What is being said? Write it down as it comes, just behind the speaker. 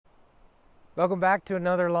Welcome back to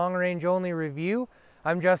another long range only review.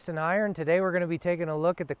 I'm Justin Heyer, and today we're going to be taking a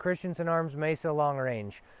look at the Christensen Arms Mesa long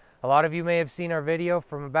range. A lot of you may have seen our video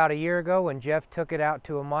from about a year ago when Jeff took it out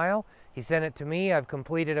to a mile. He sent it to me. I've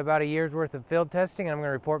completed about a year's worth of field testing, and I'm going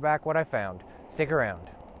to report back what I found. Stick around.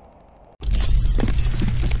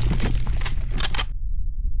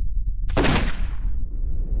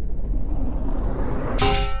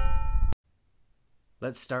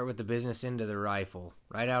 Let's start with the business end of the rifle.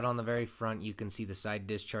 Right out on the very front, you can see the side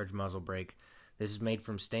discharge muzzle brake. This is made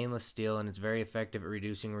from stainless steel, and it's very effective at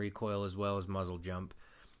reducing recoil as well as muzzle jump.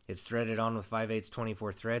 It's threaded on with 5/8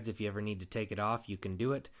 24 threads. If you ever need to take it off, you can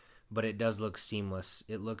do it, but it does look seamless.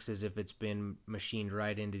 It looks as if it's been machined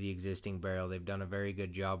right into the existing barrel. They've done a very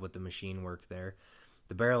good job with the machine work there.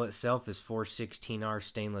 The barrel itself is 416R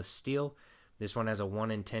stainless steel. This one has a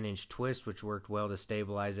 1 in 10 inch twist, which worked well to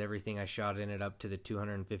stabilize everything I shot in it up to the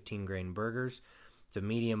 215 grain burgers. It's a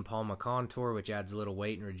medium palma contour, which adds a little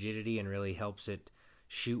weight and rigidity and really helps it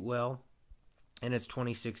shoot well. And it's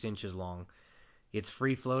 26 inches long. It's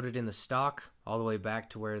free floated in the stock all the way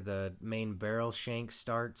back to where the main barrel shank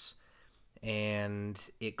starts, and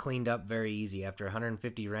it cleaned up very easy. After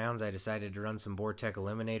 150 rounds, I decided to run some Vortec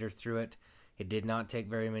Eliminator through it. It did not take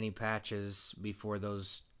very many patches before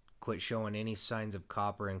those quit showing any signs of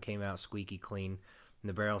copper and came out squeaky clean. And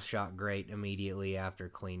the barrel shot great immediately after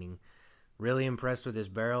cleaning. Really impressed with this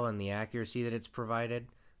barrel and the accuracy that it's provided.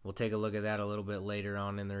 We'll take a look at that a little bit later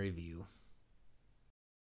on in the review.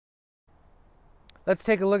 Let's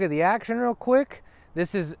take a look at the action real quick.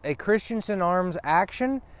 This is a Christensen Arms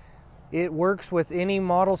Action. It works with any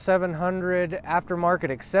Model 700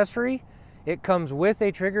 aftermarket accessory. It comes with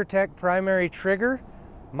a TriggerTech primary trigger.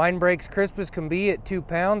 Mine breaks crisp as can be at 2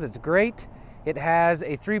 pounds. It's great. It has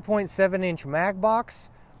a 3.7 inch mag box.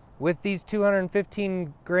 With these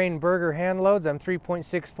 215 grain burger hand loads, I'm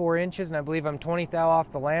 3.64 inches, and I believe I'm 20 thou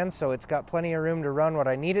off the land, so it's got plenty of room to run what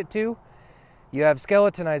I need it to. You have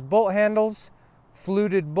skeletonized bolt handles,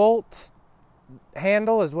 fluted bolt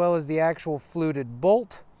handle, as well as the actual fluted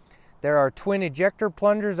bolt. There are twin ejector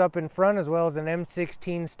plungers up in front, as well as an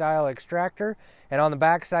M16 style extractor, and on the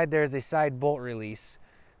back side there is a side bolt release.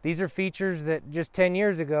 These are features that just 10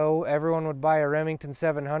 years ago, everyone would buy a Remington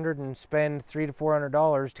 700 and spend $300 to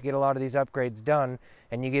 $400 to get a lot of these upgrades done,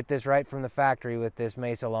 and you get this right from the factory with this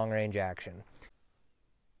Mesa long range action.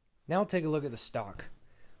 Now we'll take a look at the stock.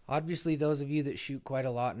 Obviously, those of you that shoot quite a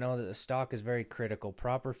lot know that the stock is very critical.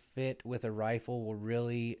 Proper fit with a rifle will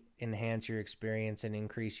really enhance your experience and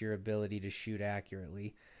increase your ability to shoot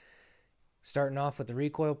accurately. Starting off with the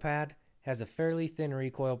recoil pad, has a fairly thin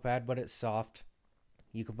recoil pad, but it's soft.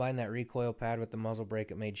 You combine that recoil pad with the muzzle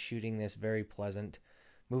brake, it made shooting this very pleasant.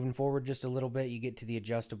 Moving forward just a little bit, you get to the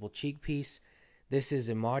adjustable cheek piece. This is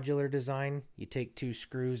a modular design. You take 2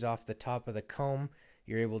 screws off the top of the comb,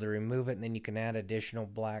 you're able to remove it, and then you can add additional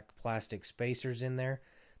black plastic spacers in there.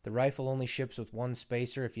 The rifle only ships with 1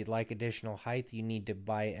 spacer. If you'd like additional height, you need to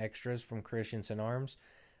buy extras from Christensen Arms.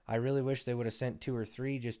 I really wish they would have sent 2 or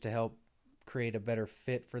 3 just to help create a better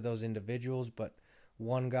fit for those individuals, but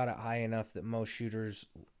 1 got it high enough that most shooters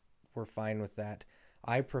were fine with that.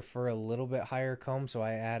 I prefer a little bit higher comb, so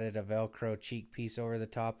I added a Velcro cheek piece over the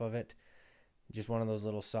top of it. Just one of those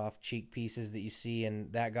little soft cheek pieces that you see,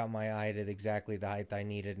 and that got my eye to exactly the height I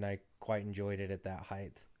needed, and I quite enjoyed it at that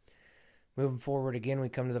height. Moving forward again, we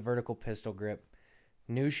come to the vertical pistol grip.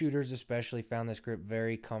 New shooters especially found this grip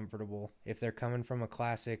very comfortable. If they're coming from a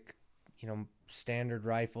classic, standard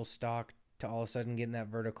rifle stock to all of a sudden getting that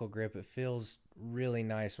vertical grip, it feels really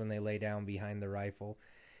nice when they lay down behind the rifle.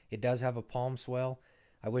 It does have a palm swell.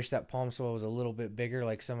 I wish that palm swell was a little bit bigger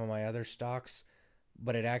like some of my other stocks,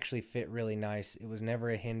 but it actually fit really nice. It was never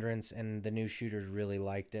a hindrance, and the new shooters really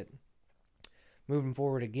liked it. Moving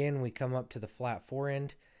forward again, we come up to the flat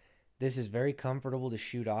forend. This is very comfortable to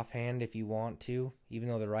shoot offhand if you want to. Even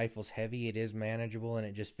though the rifle's heavy, it is manageable and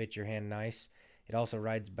it just fits your hand nice. It also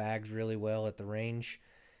rides bags really well at the range.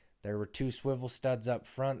 There were 2 swivel studs up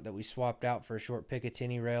front that we swapped out for a short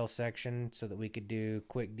Picatinny rail section so that we could do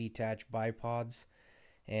quick detach bipods,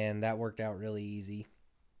 and that worked out really easy.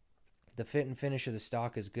 The fit and finish of the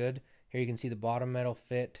stock is good. Here you can see the bottom metal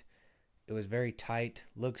fit. It was very tight,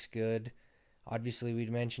 looks good. Obviously,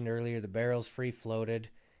 we'd mentioned earlier the barrel's free floated.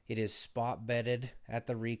 It is spot bedded at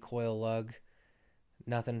the recoil lug.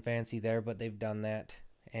 Nothing fancy there, but they've done that.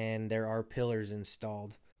 And there are pillars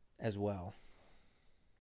installed as well.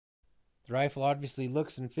 The rifle obviously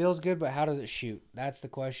looks and feels good, but how does it shoot? That's the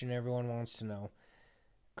question everyone wants to know.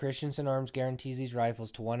 Christensen Arms guarantees these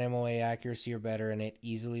rifles to 1 MOA accuracy or better, and it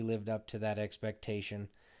easily lived up to that expectation.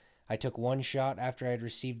 I took one shot after I had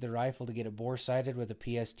received the rifle to get it bore sighted with a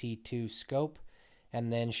PST-2 scope,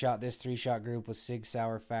 and then shot this 3-shot group with Sig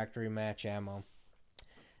Sauer factory match ammo.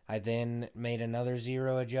 I then made another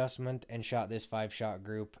 0 adjustment and shot this 5-shot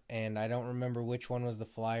group, and I don't remember which one was the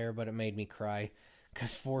flyer, but it made me cry,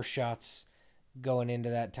 because 4 shots going into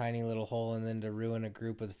that tiny little hole and then to ruin a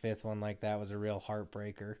group with a 5th one like that was a real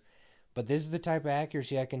heartbreaker. But this is the type of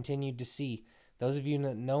accuracy I continued to see. Those of you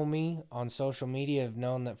that know me on social media have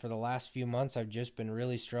known that for the last few months I've just been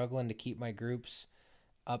really struggling to keep my groups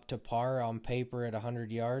up to par on paper at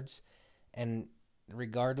 100 yards. And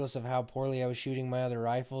regardless of how poorly I was shooting my other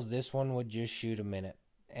rifles, this one would just shoot a minute.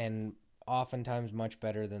 And oftentimes much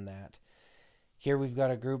better than that. Here we've got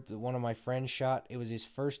a group that one of my friends shot. It was his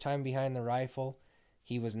first time behind the rifle.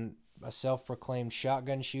 He was a self-proclaimed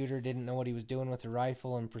shotgun shooter, didn't know what he was doing with the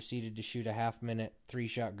rifle, and proceeded to shoot a half-minute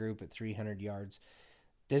 3-shot group at 300 yards.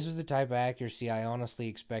 This was the type of accuracy I honestly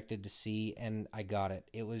expected to see, and I got it.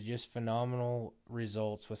 It was just phenomenal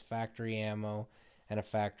results with factory ammo and a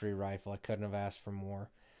factory rifle. I couldn't have asked for more.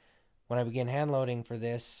 When I began hand loading for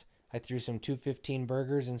this, I threw some 215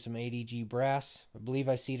 burgers and some ADG brass. I believe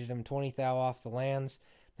I seated them 20 thou off the lands.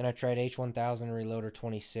 Then I tried H1000 and Reloader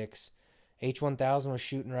 26. H1000 was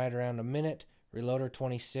shooting right around a minute. Reloader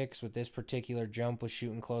 26 with this particular jump was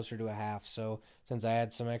shooting closer to a half. So since I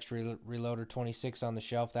had some extra Reloader 26 on the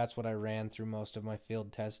shelf, that's what I ran through most of my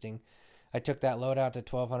field testing. I took that load out to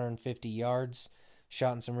 1,250 yards,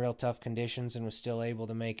 shot in some real tough conditions, and was still able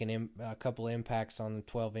to make a couple impacts on the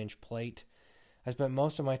 12-inch plate. I spent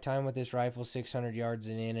most of my time with this rifle 600 yards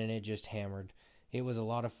and in, and it just hammered. It was a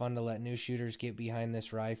lot of fun to let new shooters get behind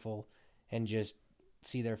this rifle and just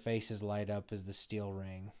see their faces light up as the steel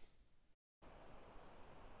rang.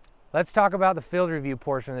 Let's talk about the field review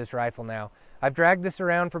portion of this rifle now. I've dragged this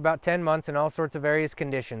around for about 10 months in all sorts of various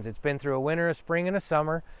conditions. It's been through a winter, a spring, and a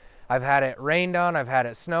summer. I've had it rained on, I've had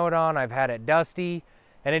it snowed on, I've had it dusty,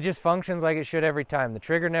 and it just functions like it should every time. The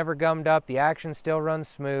trigger never gummed up, the action still runs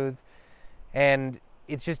smooth, and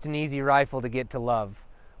it's just an easy rifle to get to love.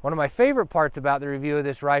 One of my favorite parts about the review of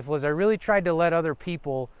this rifle is I really tried to let other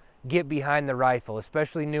people get behind the rifle,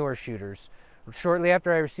 especially newer shooters. Shortly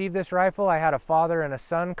after I received this rifle, I had a father and a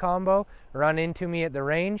son combo run into me at the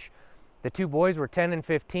range. The two boys were 10 and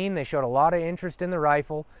 15. They showed a lot of interest in the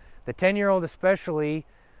rifle. The 10-year-old especially,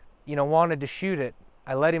 wanted to shoot it.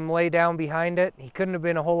 I let him lay down behind it. He couldn't have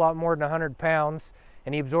been a whole lot more than 100 pounds,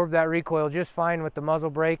 and he absorbed that recoil just fine with the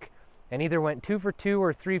muzzle brake, and either went 2 for 2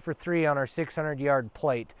 or 3 for 3 on our 600-yard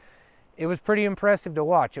plate. It was pretty impressive to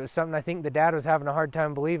watch. It was something I think the dad was having a hard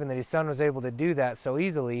time believing that his son was able to do that so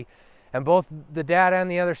easily, and both the dad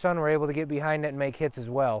and the other son were able to get behind it and make hits as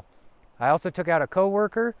well. I also took out a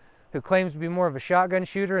co-worker who claims to be more of a shotgun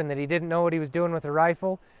shooter and that he didn't know what he was doing with a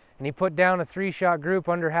rifle, and he put down a 3-shot group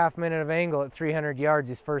under half minute of angle at 300 yards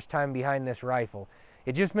his first time behind this rifle.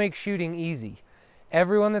 It just makes shooting easy.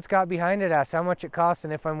 Everyone that's got behind it asks how much it costs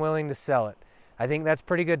and if I'm willing to sell it. I think that's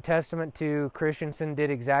pretty good testament to Christensen did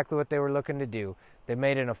exactly what they were looking to do. They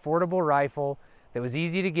made an affordable rifle that was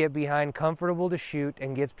easy to get behind, comfortable to shoot,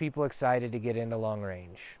 and gets people excited to get into long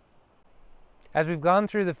range. As we've gone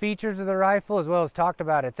through the features of the rifle as well as talked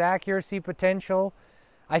about its accuracy potential,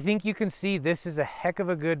 I think you can see this is a heck of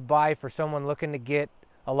a good buy for someone looking to get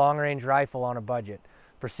a long range rifle on a budget.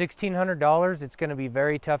 For $1,600, it's going to be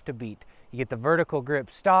very tough to beat. You get the vertical grip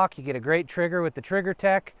stock, you get a great trigger with the Trigger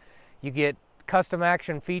Tech, you get custom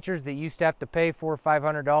action features that you used to have to pay $400 or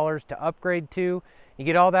 $500 to upgrade to. You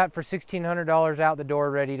get all that for $1,600 out the door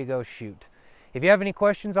ready to go shoot. If you have any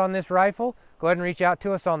questions on this rifle, go ahead and reach out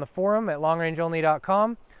to us on the forum at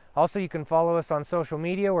longrangeonly.com. Also, you can follow us on social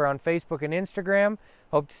media. We're on Facebook and Instagram.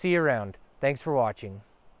 Hope to see you around. Thanks for watching.